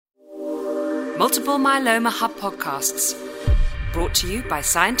Multiple Myeloma Hub podcasts, brought to you by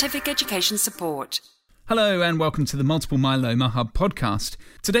Scientific Education Support. Hello and welcome to the Multiple Myeloma Hub podcast.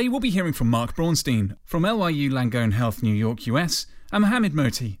 Today we'll be hearing from Mark Braunstein from LYU Langone Health, New York, US, and Mohamed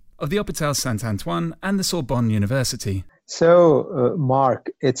Moti of the Hôpital Saint-Antoine and the Sorbonne University. So, Mark,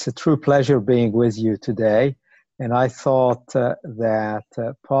 it's a true pleasure being with you today. And I thought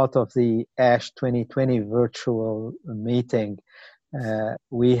that part of the ASH 2020 virtual meeting,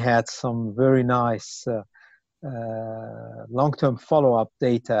 we had some very nice long-term follow-up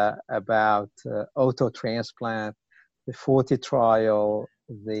data about auto-transplant, the 40 trial,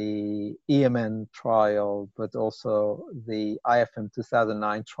 the EMN trial, but also the IFM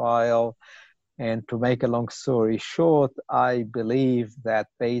 2009 trial. And to make a long story short, I believe that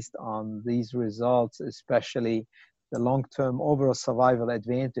based on these results, especially the long-term overall survival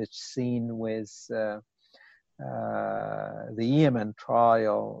advantage seen with the EMN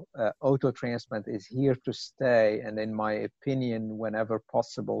trial, auto-transplant is here to stay, and in my opinion, whenever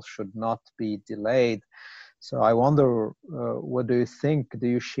possible, should not be delayed. So I wonder, what do you think? Do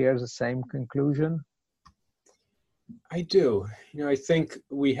you share the same conclusion? I do. I think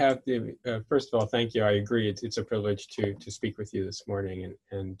we have the, first of all, thank you. I agree. It's a privilege to speak with you this morning,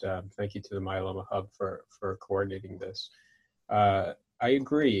 and thank you to the Myeloma Hub for coordinating this. I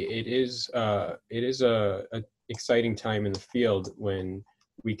agree. It is a exciting time in the field when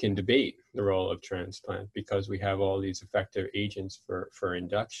we can debate the role of transplant because we have all these effective agents for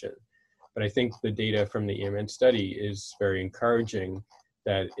induction. But I think the data from the EMN study is very encouraging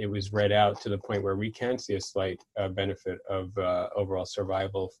that it was read out to the point where we can see a slight benefit of overall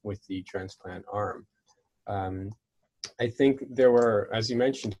survival with the transplant arm. I think there were, as you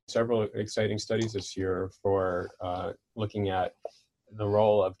mentioned, several exciting studies this year for looking at the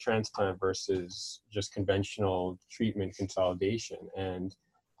role of transplant versus just conventional treatment consolidation. And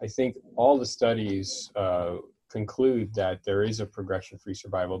I think all the studies conclude that there is a progression-free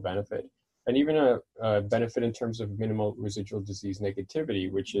survival benefit, and even a benefit in terms of minimal residual disease negativity,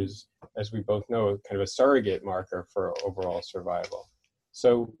 which is, as we both know, kind of a surrogate marker for overall survival.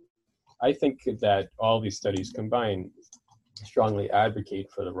 So I think that all these studies combined strongly advocate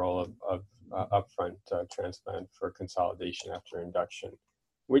for the role of upfront transplant for consolidation after induction.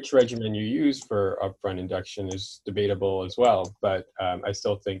 Which regimen you use for upfront induction is debatable as well, but I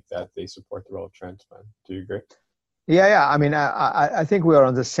still think that they support the role of transplant. Do you agree? Yeah. I mean, I think we are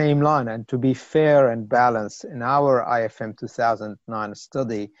on the same line. And to be fair and balanced, in our IFM 2009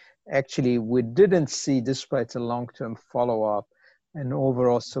 study, actually, we didn't see, despite a long-term follow-up, an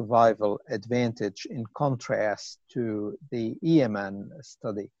overall survival advantage in contrast to the EMN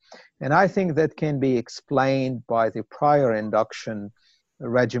study. And I think that can be explained by the prior induction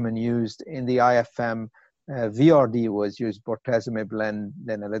regimen used in the IFM. VRD was used, bortezomib,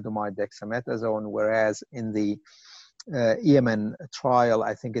 lenalidomide, dexamethasone, whereas in the EMN trial,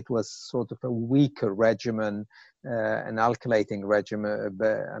 I think it was sort of a weaker regimen, an alkylating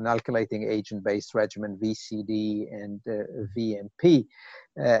agent-based regimen, VCD and VMP.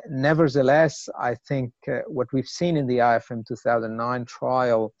 Nevertheless, I think what we've seen in the IFM 2009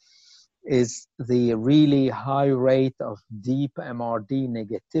 trial is the really high rate of deep MRD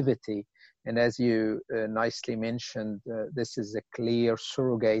negativity. And as you nicely mentioned, this is a clear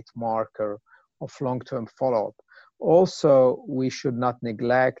surrogate marker of long-term follow-up. Also, we should not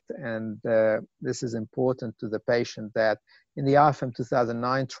neglect, and this is important to the patient, that in the IFM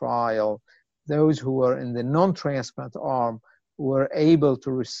 2009 trial, those who were in the non-transplant arm were able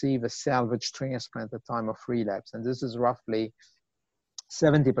to receive a salvage transplant at time of relapse. And this is roughly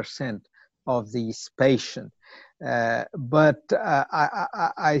 70% of these patients. But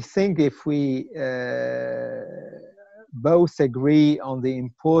I think if we both agree on the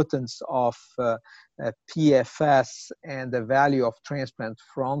importance of PFS and the value of transplant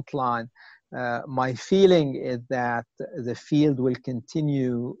frontline, my feeling is that the field will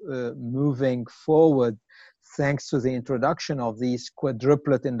continue moving forward thanks to the introduction of these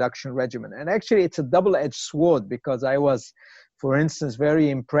quadruplet induction regimen. And actually, it's a double-edged sword, because I was, for instance, very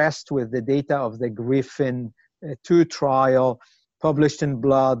impressed with the data of the Griffin 2 trial, published in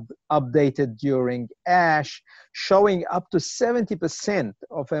Blood, updated during ASH, showing up to 70%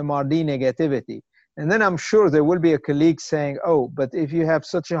 of MRD negativity. And then I'm sure there will be a colleague saying, oh, but if you have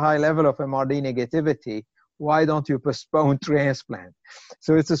such a high level of MRD negativity, why don't you postpone transplant?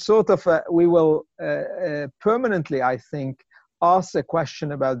 So it's a sort of, we will permanently, I think, ask a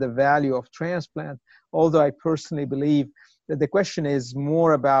question about the value of transplant, although I personally believe that the question is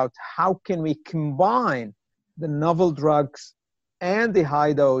more about how can we combine the novel drugs and the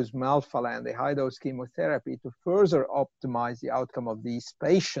high-dose melphalan, the high-dose chemotherapy, to further optimize the outcome of these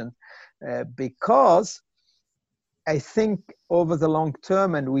patients, because I think over the long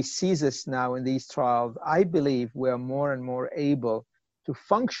term, and we see this now in these trials, I believe we are more and more able to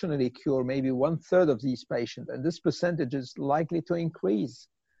functionally cure maybe 1/3 of these patients, and this percentage is likely to increase.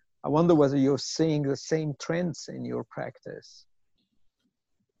 I wonder whether you're seeing the same trends in your practice.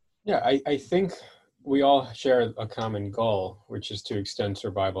 Yeah, I think we all share a common goal, which is to extend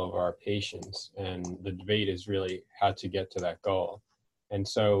survival of our patients. And the debate is really how to get to that goal. And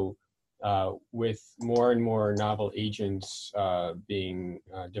so with more and more novel agents being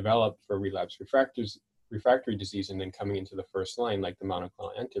developed for relapse refractory disease and then coming into the first line, like the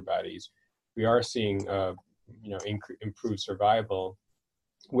monoclonal antibodies, we are seeing improved survival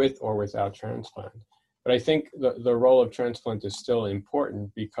with or without transplant. But I think the role of transplant is still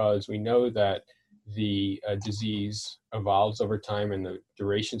important because we know that the disease evolves over time and the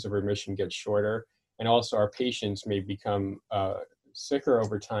durations of remission get shorter. And also our patients may become sicker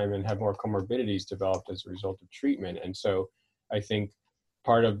over time and have more comorbidities developed as a result of treatment. And so I think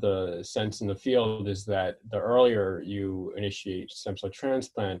part of the sense in the field is that the earlier you initiate stem cell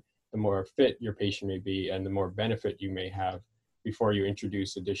transplant, the more fit your patient may be and the more benefit you may have before you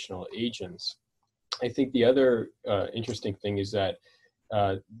introduce additional agents. I think the other interesting thing is that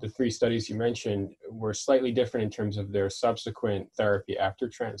the 3 studies you mentioned were slightly different in terms of their subsequent therapy after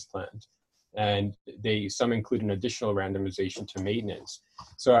transplant. And some include an additional randomization to maintenance.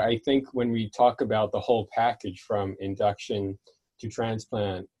 So I think when we talk about the whole package from induction to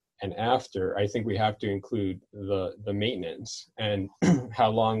transplant and after, I think we have to include the maintenance and how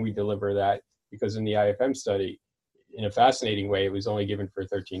long we deliver that, because in the IFM study, in a fascinating way, it was only given for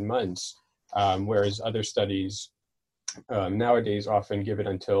 13 months, whereas other studies nowadays often give it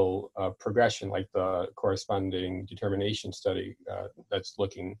until progression, like the corresponding determination study that's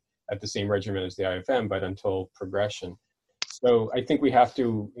looking at the same regimen as the IFM, but until progression. So I think we have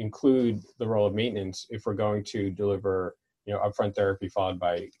to include the role of maintenance if we're going to deliver, upfront therapy followed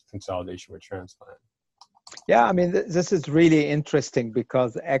by consolidation with transplant. Yeah, I mean, this is really interesting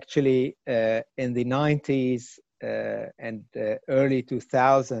because actually in the 90s and early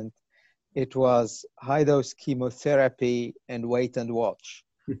 2000s, it was high-dose chemotherapy and wait and watch.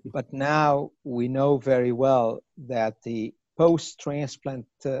 But now we know very well that the post-transplant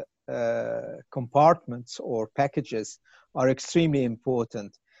compartments or packages are extremely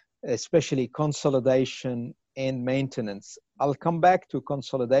important, especially consolidation and maintenance. I'll come back to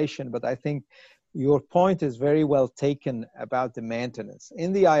consolidation, but I think your point is very well taken about the maintenance.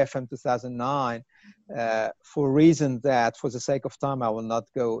 In the IFM 2009, for reasons that, for the sake of time, I will not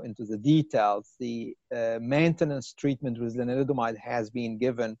go into the details, the maintenance treatment with lenalidomide has been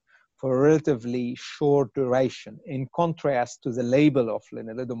given for a relatively short duration, in contrast to the label of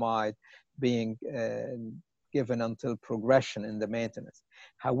lenalidomide being given until progression in the maintenance.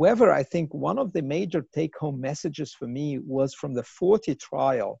 However, I think one of the major take-home messages for me was from the 40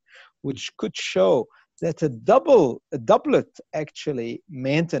 trial, which could show that a doublet actually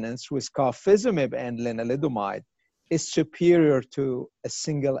maintenance with carfilzomib and lenalidomide is superior to a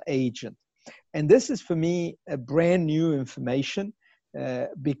single agent. And this is for me a brand new information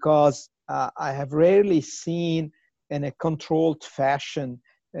because I have rarely seen in a controlled fashion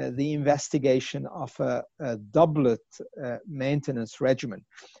the investigation of a doublet maintenance regimen.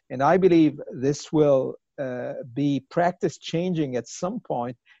 And I believe this will be practice changing at some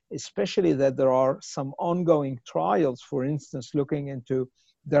point, especially that there are some ongoing trials, for instance, looking into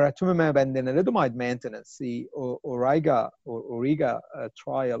daratumumab and lenalidomide maintenance, the ORIGA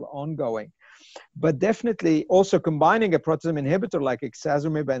trial ongoing. But definitely also combining a proteasome inhibitor like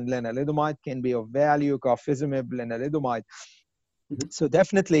ixazomib and lenalidomide can be of value, carfilzomib, lenalidomide. So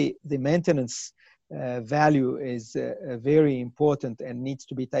definitely the maintenance value is very important and needs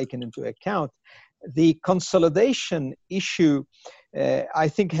to be taken into account. The consolidation issue, I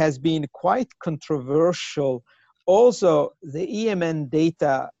think, has been quite controversial. Also, the EMN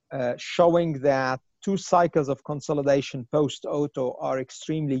data showing that 2 cycles of consolidation post-auto are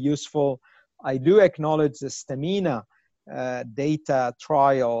extremely useful. I do acknowledge the Stamina data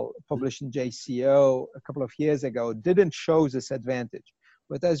trial published in JCO a couple of years ago didn't show this advantage.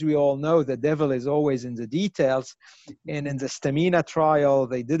 But as we all know, the devil is always in the details. And in the Stamina trial,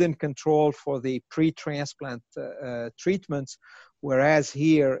 they didn't control for the pre-transplant treatments, whereas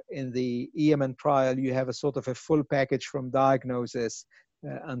here in the EMN trial, you have a sort of a full package from diagnosis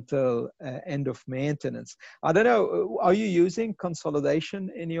until end of maintenance. I don't know, are you using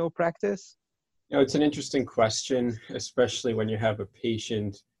consolidation in your practice? It's an interesting question, especially when you have a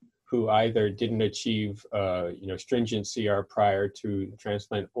patient who either didn't achieve stringent CR prior to the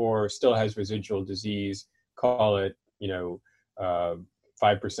transplant or still has residual disease, call it 5%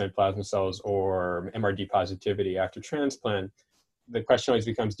 plasma cells or MRD positivity after transplant, the question always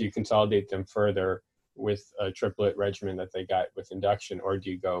becomes, do you consolidate them further with a triplet regimen that they got with induction, or do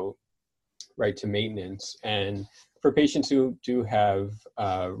you go right to maintenance? And for patients who do have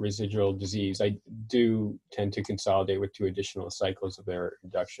residual disease, I do tend to consolidate with 2 additional cycles of their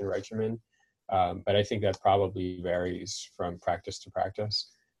induction regimen. But I think that probably varies from practice to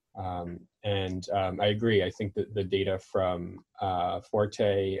practice. And I agree. I think that the data from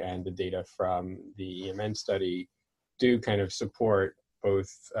Forte and the data from the EMN study do kind of support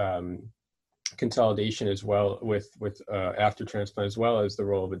both consolidation as well with after transplant, as well as the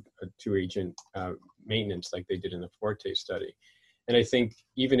role of a 2-agent maintenance like they did in the Forte study. And I think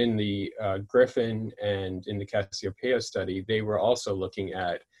even in the Griffin and in the Cassiopeia study, they were also looking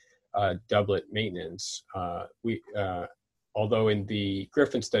at doublet maintenance. Although in the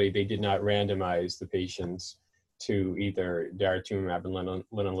Griffin study, they did not randomize the patients to either daratumumab and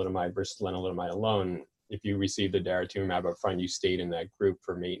lenalidomide versus lenalidomide alone. If you received the daratumumab up front, you stayed in that group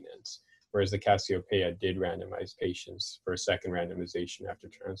for maintenance, whereas the Cassiopeia did randomize patients for a second randomization after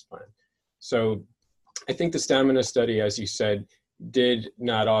transplant. So I think the Stamina study, as you said, did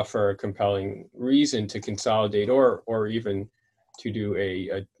not offer a compelling reason to consolidate or even to do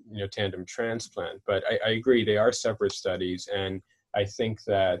a tandem transplant. But I agree, they are separate studies. And I think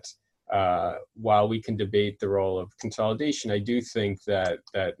that while we can debate the role of consolidation, I do think that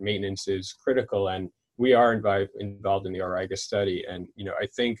maintenance is critical. And we are involved in the Auriga study. And, I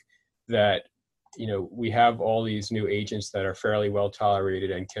think that, we have all these new agents that are fairly well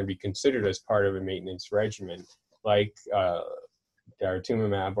tolerated and can be considered as part of a maintenance regimen, like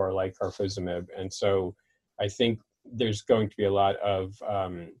daratumumab or like carfilzomib. And so I think there's going to be a lot of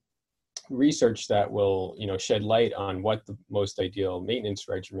research that will, shed light on what the most ideal maintenance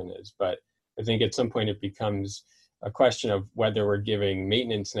regimen is. But I think at some point it becomes a question of whether we're giving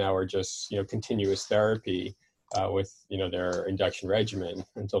maintenance now or just, continuous therapy with, their induction regimen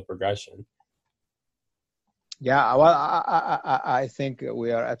until progression. Yeah, well, I think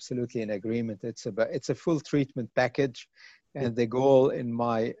we are absolutely in agreement. It's a full treatment package, and the goal, in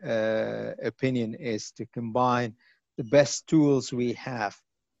my opinion, is to combine the best tools we have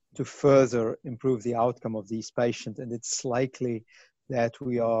to further improve the outcome of these patients. And it's likely that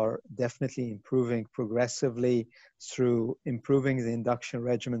we are definitely improving progressively through improving the induction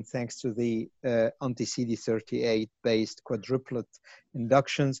regimen thanks to the anti-CD38 based quadruplet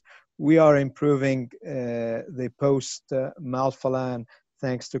inductions. We are improving the post-Malphalan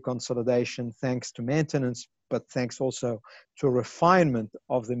thanks to consolidation, thanks to maintenance, but thanks also to refinement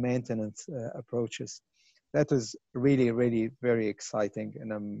of the maintenance approaches. That is really, really very exciting.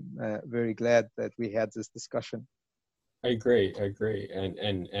 And I'm very glad that we had this discussion. I agree.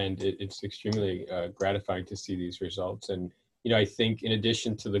 And it's extremely gratifying to see these results. And, I think in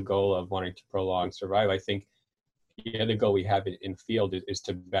addition to the goal of wanting to prolong survival, I think the other goal we have in field is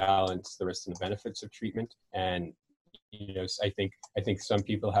to balance the risks and the benefits of treatment. And, I think some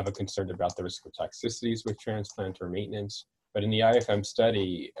people have a concern about the risk of toxicities with transplant or maintenance. But in the IFM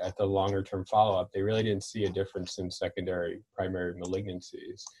study, at the longer term follow-up, they really didn't see a difference in secondary primary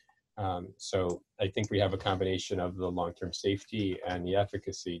malignancies. So I think we have a combination of the long-term safety and the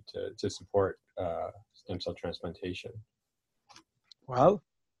efficacy to support stem cell transplantation. Well,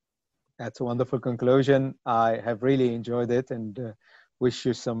 that's a wonderful conclusion. I have really enjoyed it and wish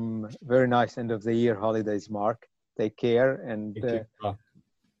you some very nice end of the year holidays, Mark. Take care and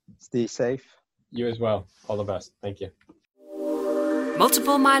stay safe. You as well. All the best. Thank you.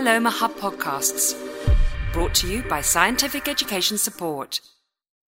 Multiple Myeloma Hub podcasts, brought to you by Scientific Education Support.